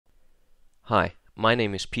Hi, my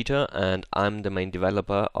name is Peter and I'm the main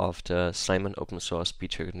developer of the Simon open source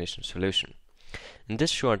speech recognition solution. In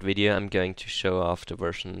this short video I'm going to show off the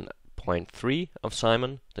version 0.3 of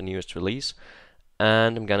Simon, the newest release,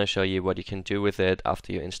 and I'm gonna show you what you can do with it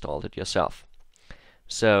after you installed it yourself.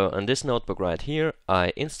 So on this notebook right here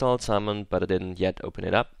I installed Simon but I didn't yet open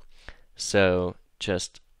it up. So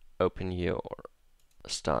just open your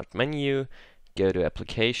start menu, go to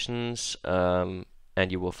applications, and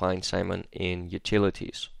you will find Simon in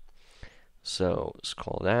utilities. So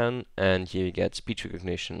scroll down and you get speech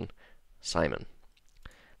recognition Simon.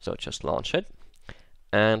 So just launch it,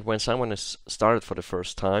 and when Simon is started for the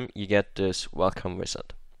first time you get this welcome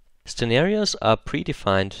wizard. Scenarios are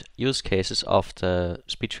predefined use cases of the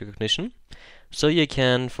speech recognition. So you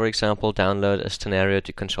can, for example, download a scenario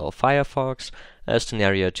to control Firefox, a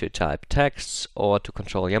scenario to type texts, or to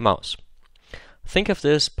control your mouse. Think of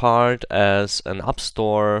this part as an app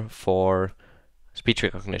store for speech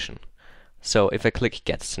recognition. So if I click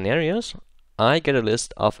Get Scenarios, I get a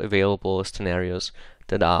list of available scenarios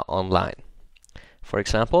that are online. For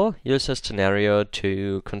example, here's a scenario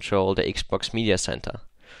to control the Xbox Media Center.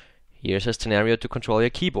 Here's a scenario to control your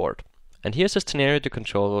keyboard. And here's a scenario to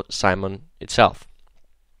control Simon itself.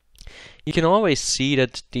 You can always see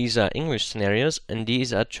that these are English scenarios and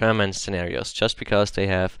these are German scenarios, just because they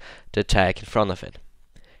have the tag in front of it.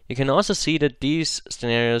 You can also see that these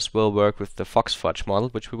scenarios will work with the Foxfudge model,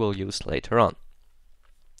 which we will use later on.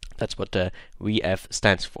 That's what the VF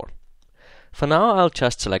stands for. For now, I'll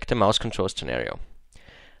just select the mouse control scenario.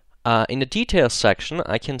 In the details section,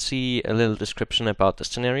 I can see a little description about the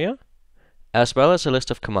scenario, as well as a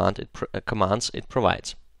list of commands it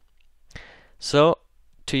provides. So,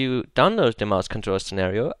 to download the mouse control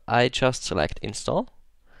scenario, I just select Install,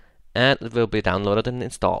 and it will be downloaded and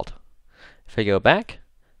installed. If I go back,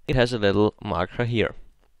 it has a little marker here.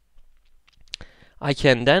 I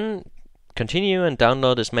can then continue and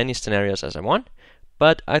download as many scenarios as I want,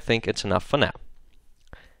 but I think it's enough for now.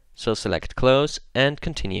 So select Close and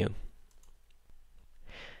Continue.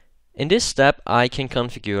 In this step you can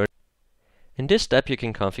configure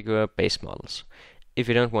base models. If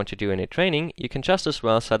you don't want to do any training, you can just as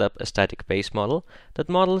well set up a static base model that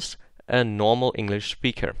models a normal English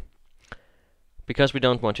speaker. Because we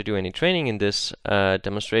don't want to do any training in this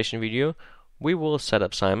demonstration video, we will set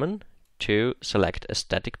up Simon to select a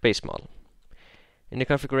static base model. In the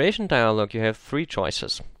configuration dialog you have three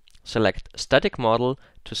choices. Select static model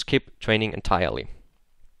to skip training entirely.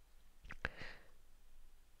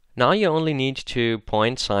 Now you only need to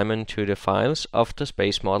point Simon to the files of the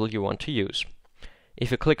base model you want to use. If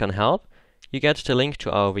you click on Help, you get the link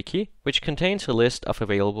to our wiki, which contains a list of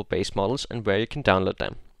available base models and where you can download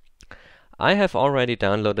them. I have already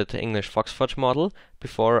downloaded the English Foxfudge model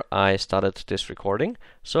before I started this recording,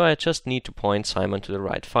 so I just need to point Simon to the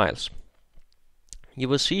right files. You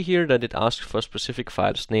will see here that it asks for specific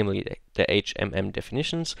files, namely the HMM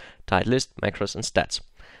definitions, title list, macros, and stats.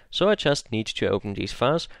 So I just need to open these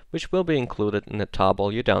files, which will be included in the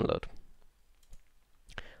tarball you download.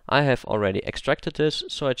 I have already extracted this,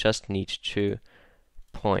 so I just need to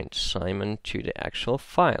point Simon to the actual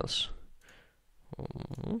files.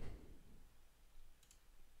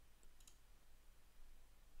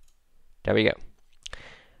 There we go.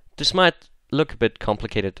 This might look a bit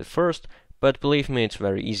complicated at first, but believe me, it's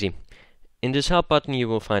very easy. In this help button you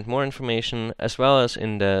will find more information, as well as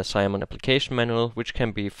in the Simon application manual, which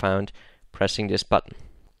can be found pressing this button.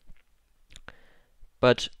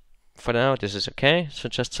 But for now this is okay, so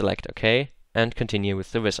just select OK and continue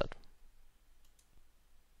with the wizard.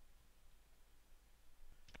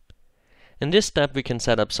 In this step we can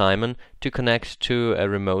set up Simon to connect to a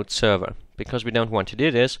remote server. Because we don't want to do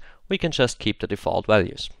this, we can just keep the default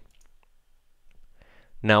values.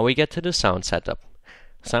 Now we get to the sound setup.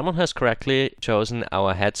 Simon has correctly chosen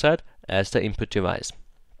our headset as the input device.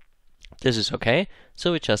 This is okay,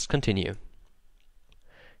 so we just continue.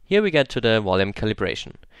 Here we get to the volume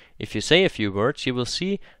calibration. If you say a few words, you will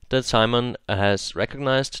see that Simon has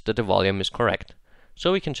recognized that the volume is correct.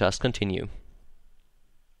 So we can just continue.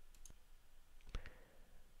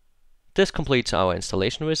 This completes our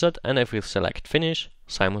installation wizard, and if we select Finish,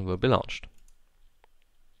 Simon will be launched.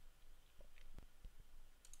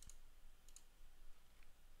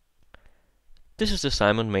 This is the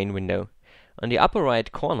Simon main window. On the upper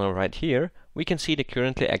right corner right here, we can see the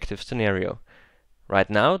currently active scenario. Right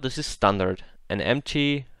now this is standard, an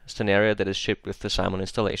empty scenario that is shipped with the Simon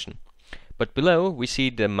installation. But below we see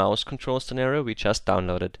the mouse control scenario we just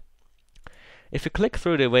downloaded. If we click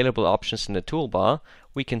through the available options in the toolbar,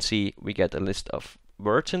 we can see we get a list of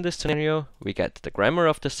words in this scenario, we get the grammar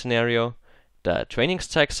of the scenario, the training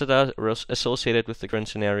stacks that are associated with the current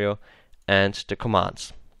scenario, and the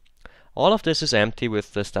commands. All of this is empty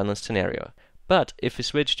with the standard scenario. But if we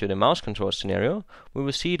switch to the mouse control scenario, we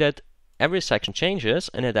will see that every section changes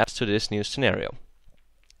and adapts to this new scenario.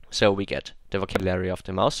 So we get the vocabulary of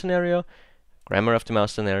the mouse scenario, grammar of the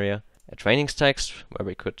mouse scenario, a training text where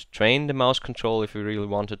we could train the mouse control if we really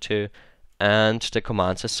wanted to, and the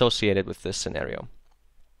commands associated with this scenario.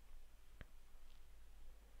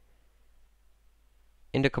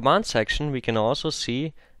 In the command section, we can also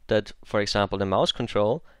see that, for example, the mouse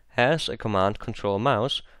control has a command control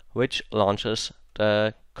mouse which launches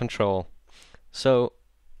the control. So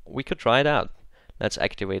we could try it out. Let's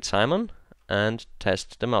activate Simon and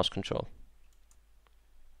test the mouse control.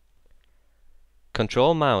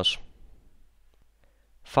 Control mouse.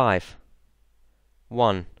 5,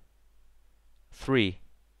 1, 3,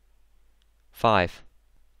 5,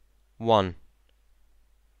 1.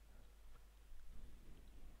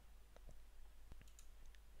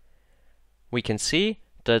 We can see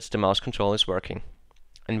that the mouse control is working,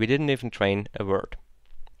 and we didn't even train a word.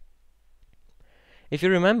 If you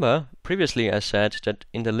remember, previously I said that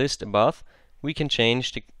in the list above we can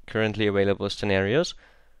change the currently available scenarios,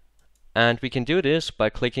 and we can do this by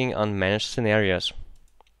clicking on Manage Scenarios.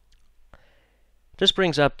 This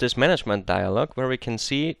brings up this management dialog where we can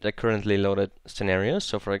see the currently loaded scenarios.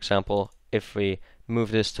 So for example, if we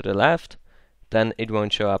move this to the left, then it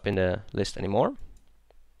won't show up in the list anymore,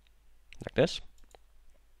 like this.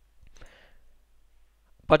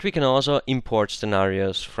 But we can also import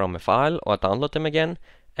scenarios from a file or download them again,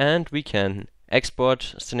 and we can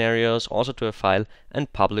export scenarios also to a file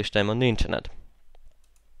and publish them on the internet.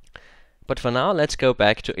 But for now, let's go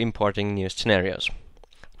back to importing new scenarios.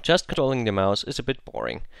 Just controlling the mouse is a bit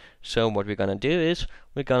boring, so what we're gonna do is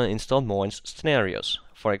we're gonna install more scenarios.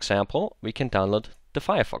 For example, we can download the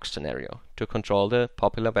Firefox scenario to control the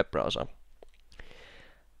popular web browser.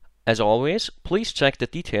 As always, please check the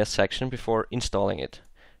details section before installing it,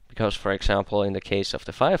 because for example in the case of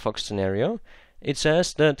the Firefox scenario, it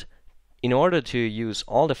says that in order to use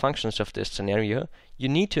all the functions of this scenario, you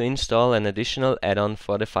need to install an additional add-on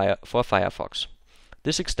for Firefox.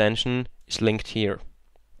 This extension is linked here.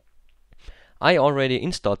 I already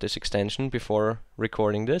installed this extension before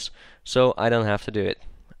recording this, so I don't have to do it.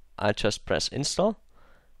 I just press install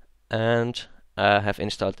and I have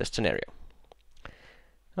installed this scenario.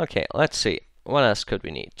 Okay, let's see. What else could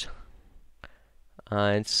we need?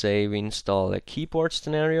 I'd say we install a keyboard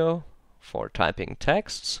scenario for typing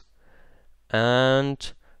texts,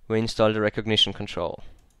 and we install the recognition control.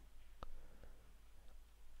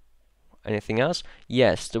 Anything else?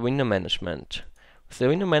 Yes, the window management. With the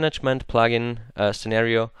window management plugin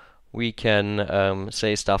scenario, we can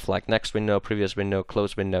say stuff like next window, previous window,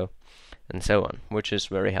 close window, and so on, which is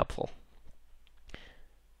very helpful.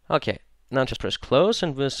 Okay, now just press close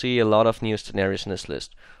and we'll see a lot of new scenarios in this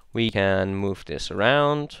list. We can move this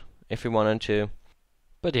around if we wanted to,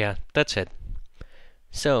 but yeah, that's it.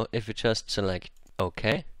 So if we just select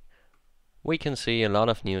OK, we can see a lot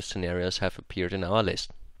of new scenarios have appeared in our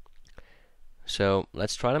list. So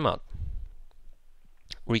let's try them out.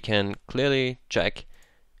 We can clearly check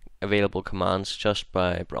available commands just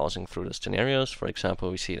by browsing through the scenarios. For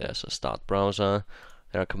example, we see there's a start browser,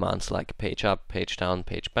 there are commands like page up, page down,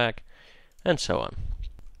 page back, and so on.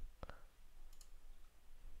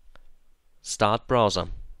 Start browser.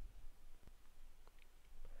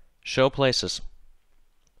 Show places.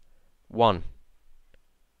 1.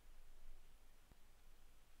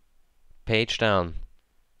 Page down.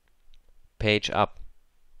 Page up.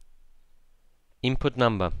 Input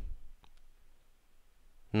number.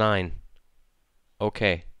 9.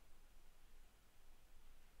 OK.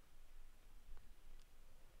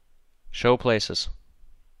 Show places.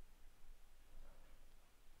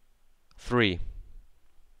 3.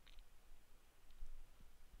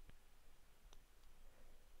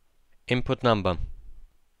 Input number.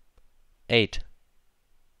 8.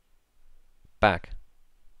 Back.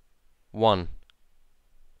 1.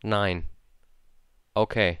 9.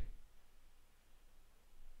 OK.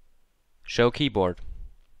 Show keyboard.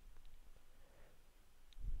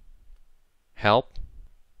 Help.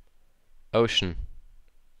 Ocean.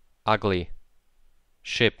 Ugly.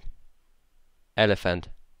 Ship. Elephant.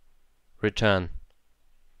 Return.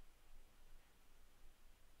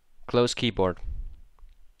 Close keyboard.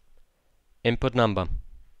 Input number.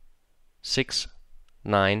 6.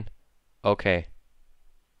 9. OK.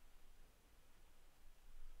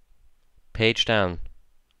 Page down.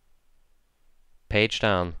 Page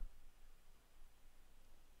down.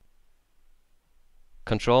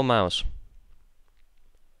 Control mouse.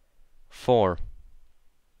 4.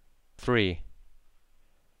 3.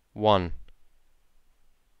 1.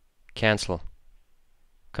 Cancel.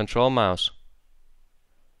 Control mouse.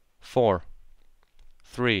 4,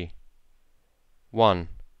 3, 1,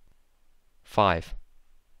 5,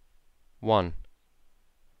 1.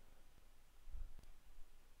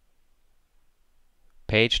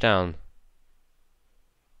 Page down.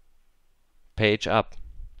 Page up.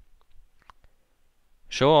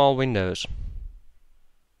 Show all windows.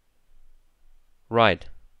 Right.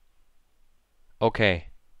 OK.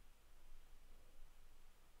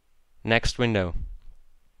 Next window.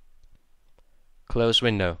 Close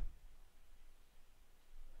window.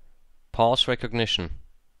 Pause recognition.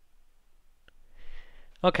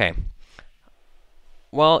 OK.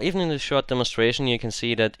 Well, even in this short demonstration, you can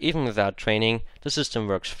see that even without training, the system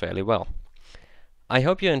works fairly well. I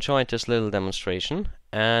hope you enjoyed this little demonstration,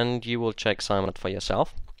 and you will check Simon out for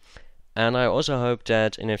yourself. And I also hope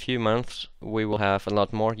that in a few months we will have a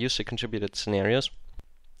lot more user-contributed scenarios,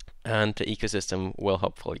 and the ecosystem will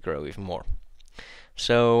hopefully grow even more.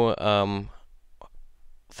 So,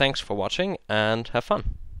 thanks for watching, and have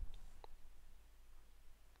fun!